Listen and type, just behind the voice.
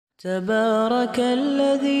تبارك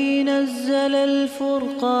الذي نزل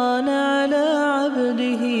الفرقان على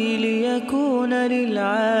عبده ليكون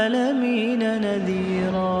للعالمين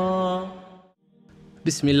نذيرا.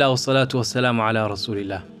 بسم الله والصلاة والسلام على رسول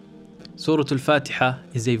الله. Surah Al-Fatiha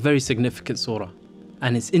is a very significant surah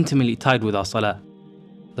and it's intimately tied with our salah.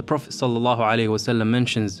 The Prophet ﷺ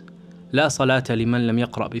mentions لا صلاة لمن لم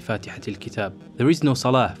يقرأ بفاتحة الكتاب. There is no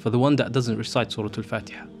salah for the one that doesn't recite Surah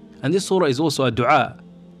Al-Fatiha. And this surah is also a dua,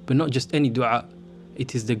 but not just any dua.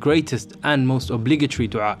 It is the greatest and most obligatory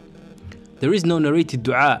dua. There is no narrated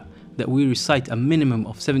dua that we recite a minimum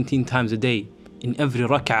of 17 times a day in every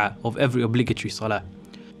rak'ah of every obligatory salah.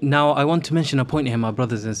 Now I want to mention a point here, my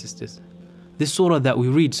brothers and sisters. This surah that we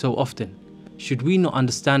read so often, should we not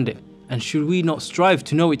understand it and should we not strive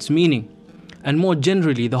to know its meaning? And more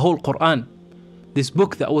generally, the whole Quran, this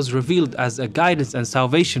book that was revealed as a guidance and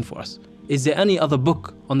salvation for us. Is there any other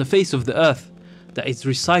book on the face of the earth that is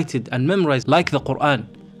recited and memorized like the Quran,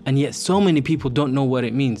 and yet so many people don't know what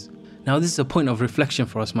it means? Now this is a point of reflection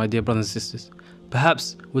for us, my dear brothers and sisters.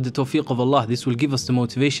 Perhaps with the tawfiq of Allah, this will give us the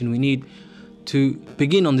motivation we need to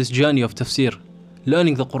begin on this journey of tafsir,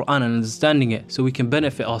 learning the Quran and understanding it so we can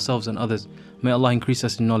benefit ourselves and others. May Allah increase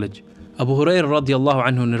us in knowledge. Abu Hurairah radiallahu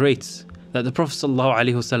anhu narrates that the Prophet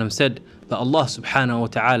ﷺ said that Allah subhanahu wa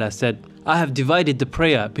ta'ala said, I have divided the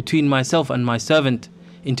prayer between myself and my servant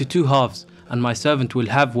into two halves, and my servant will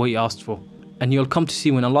have what he asked for. And you'll come to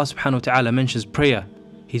see when Allah subhanahu wa ta'ala mentions prayer,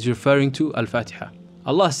 He's referring to Al-Fatiha.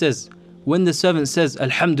 Allah says, when the servant says,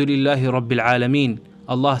 Alhamdulillahi Rabbil Alameen,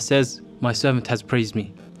 Allah says, my servant has praised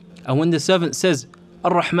me. And when the servant says,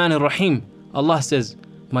 Ar-Rahman Ar-Rahim, Allah says,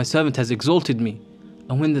 my servant has exalted me.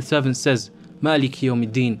 And when the servant says, Maliki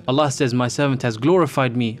Yawmiddin, Allah says, my servant has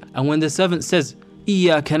glorified me. And when the servant says,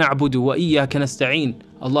 Iyyaka na'budu wa iyyaka nasta'een,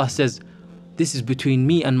 Allah says, this is between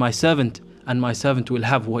me and my servant will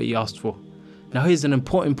have what he asked for. Now here's an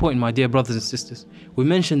important point, my dear brothers and sisters. We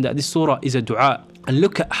mentioned that this surah is a dua, and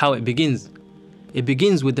look at how it begins. It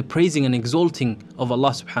begins with the praising and exalting of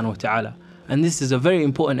Allah subhanahu wa ta'ala. And this is a very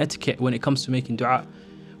important etiquette when it comes to making dua.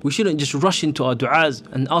 We shouldn't just rush into our du'as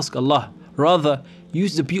and ask Allah. Rather,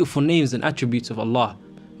 use the beautiful names and attributes of Allah.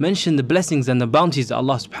 Mention the blessings and the bounties that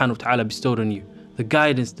Allah subhanahu wa ta'ala bestowed on you, the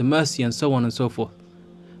guidance, the mercy, and so on and so forth.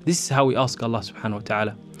 This is how we ask Allah subhanahu wa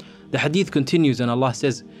ta'ala. The hadith continues and Allah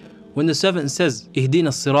says, when the servant says, Ihdina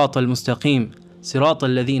as-sirata al-mustaqim, sirata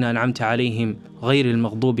alladhina an'amta alayhim, ghayri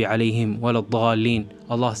al-maghdubi alayhim, wala ad-dallin,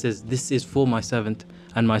 Allah says, this is for my servant,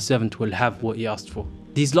 and my servant will have what he asked for.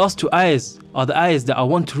 These last two ayahs are the ayahs that I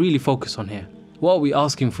want to really focus on here. What are we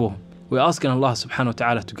asking for? We're asking Allah subhanahu wa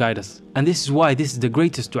ta'ala to guide us. And this is why this is the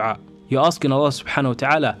greatest dua. You're asking Allah subhanahu wa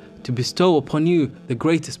ta'ala to bestow upon you the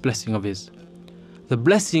greatest blessing of His. The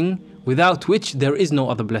blessing without which there is no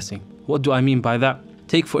other blessing. What do I mean by that?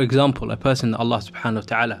 Take for example a person that Allah subhanahu wa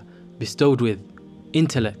ta'ala bestowed with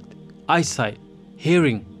intellect, eyesight,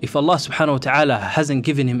 hearing. If Allah subhanahu wa ta'ala hasn't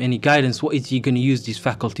given him any guidance, what is he going to use these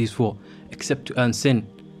faculties for? Except to earn sin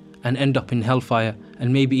and end up in hellfire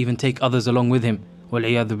and maybe even take others along with him.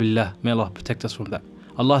 Wal-'iyadhu billah. May Allah protect us from that.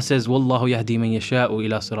 Allah says, Wallahu yahdi man yasha'u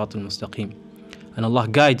ila siratul mustaqim. And Allah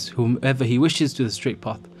guides whomever He wishes to the straight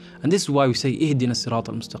path. And this is why we say, Ihdina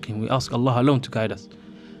siratal mustaqim. We ask Allah alone to guide us.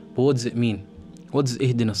 But what does it mean? What does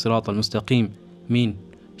Ihdina siratal mustaqim mean?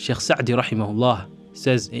 Shaykh Sa'di rahimahullah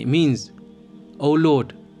says it means, O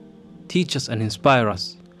Lord, teach us and inspire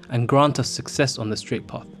us and grant us success on the straight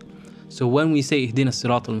path. So when we say Ihdina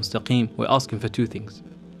siratal mustaqim, we're asking for two things.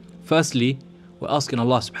 Firstly, we're asking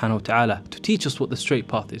Allah subhanahu wa ta'ala to teach us what the straight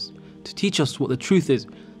path is, to teach us what the truth is,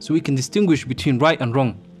 so we can distinguish between right and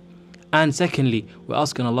wrong. And secondly, we're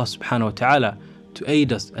asking Allah subhanahu wa ta'ala to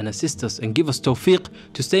aid us and assist us and give us tawfiq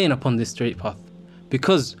to stay upon this straight path.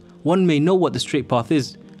 Because one may know what the straight path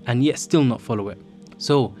is and yet still not follow it.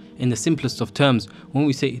 So, in the simplest of terms, when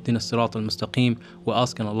we say Ihdina as-sirata al-mustaqim, we're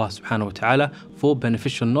asking Allah subhanahu wa ta'ala for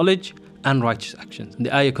beneficial knowledge and righteous actions. And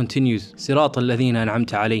the ayah continues, Sirata alladhina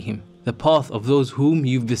an'amta alayhim, the path of those whom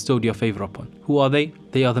you've bestowed your favor upon. Who are they?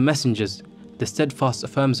 They are the messengers, the steadfast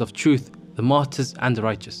affirmers of truth, the martyrs and the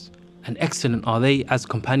righteous. And excellent are they as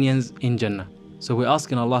companions in Jannah. So we're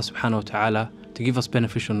asking Allah subhanahu wa ta'ala to give us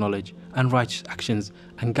beneficial knowledge and righteous actions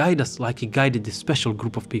and guide us like He guided this special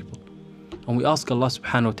group of people. And we ask Allah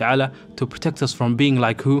subhanahu wa ta'ala to protect us from being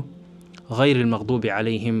like who? غَيْرِ الْمَغْضُوبِ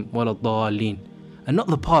عَلَيْهِمْ وَلَا الضَّالِّينَ, and not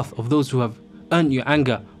the path of those who have earned your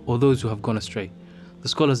anger or those who have gone astray. The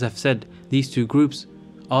scholars have said these two groups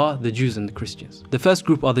are the Jews and the Christians. The first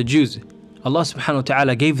group are the Jews. Allah subhanahu wa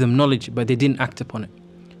ta'ala gave them knowledge but they didn't act upon it.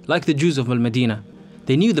 Like the Jews of Al-Madinah,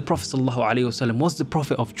 they knew the Prophet ﷺ was the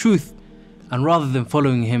Prophet of truth, and rather than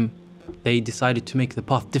following him, they decided to make the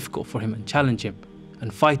path difficult for him and challenge him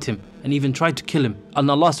and fight him and even tried to kill him. And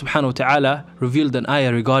Allah subhanahu wa ta'ala revealed an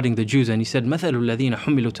ayah regarding the Jews, and He said, مَثَلُ الَّذِينَ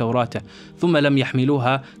حُمِّلُوا تَوْرَاةَ ثُمَّ لَمْ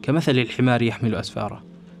يَحْمِلُوهَا كَمَثَلِ الْحِمَارِ يَحْمِلُ أَسْفَارًا.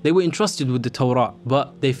 They were entrusted with the Torah,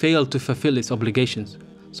 but they failed to fulfill its obligations.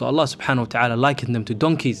 So Allah subhanahu wa ta'ala likened them to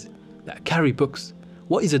donkeys that carry books.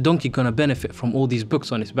 What is a donkey going to benefit from all these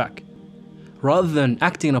books on its back? Rather than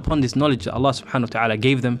acting upon this knowledge that Allah subhanahu wa ta'ala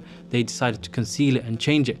gave them, they decided to conceal it and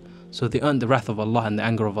change it, so they earned the wrath of Allah and the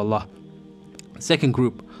anger of Allah. The second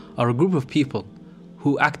group are a group of people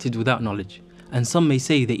who acted without knowledge, and some may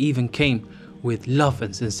say they even came with love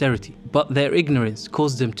and sincerity, but their ignorance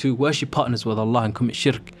caused them to worship partners with Allah and commit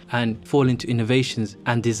shirk and fall into innovations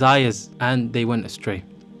and desires, and they went astray.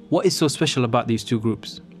 What is so special about these two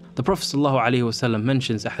groups? The Prophet ﷺ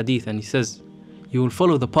mentions a hadith, and he says, "You will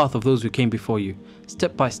follow the path of those who came before you,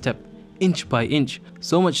 step by step, inch by inch,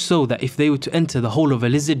 so much so that if they were to enter the hole of a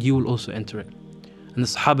lizard, you will also enter it." And the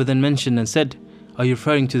Sahaba then mentioned and said, "Are you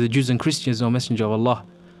referring to the Jews and Christians, O Messenger of Allah?"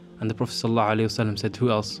 And the Prophet ﷺ said,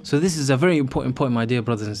 "Who else?" So this is a very important point, my dear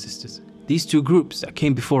brothers and sisters. These two groups that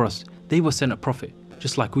came before us, they were sent a prophet,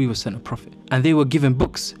 just like we were sent a prophet. And they were given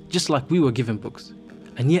books, just like we were given books.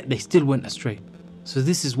 And yet they still went astray. So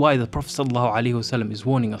this is why the Prophet ﷺ is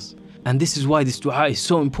warning us. And this is why this dua is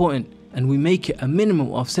so important, and we make it a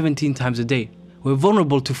minimum of 17 times a day. We're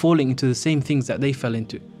vulnerable to falling into the same things that they fell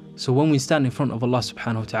into. So when we stand in front of Allah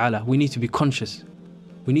subhanahu wa ta'ala, we need to be conscious.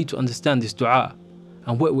 We need to understand this dua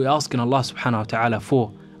and what we're asking Allah subhanahu wa ta'ala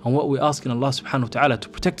for, and what we're asking Allah subhanahu wa ta'ala to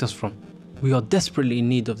protect us from. We are desperately in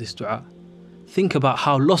need of this dua. Think about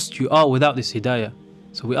how lost you are without this hidayah.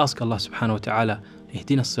 So we ask Allah subhanahu wa ta'ala,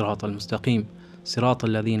 اهدنا الصراط المستقيم صراط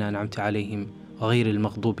الذين أنعمت عليهم غير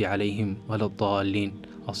المغضوب عليهم ولا الضالين.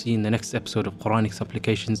 I'll see you in the next episode of Quranic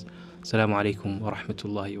Supplications. Assalamu alaikum wa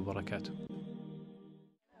rahmatullahi wa barakatuh.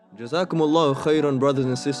 Jazakumullahu khairan, brothers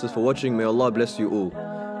and sisters, for watching. May Allah bless you all.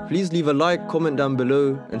 Please leave a like, comment down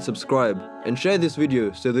below, and subscribe, and share this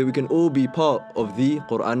video so that we can all be part of the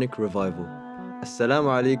Quranic revival. Assalamu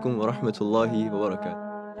alaikum wa rahmatullahi wa barakatuh.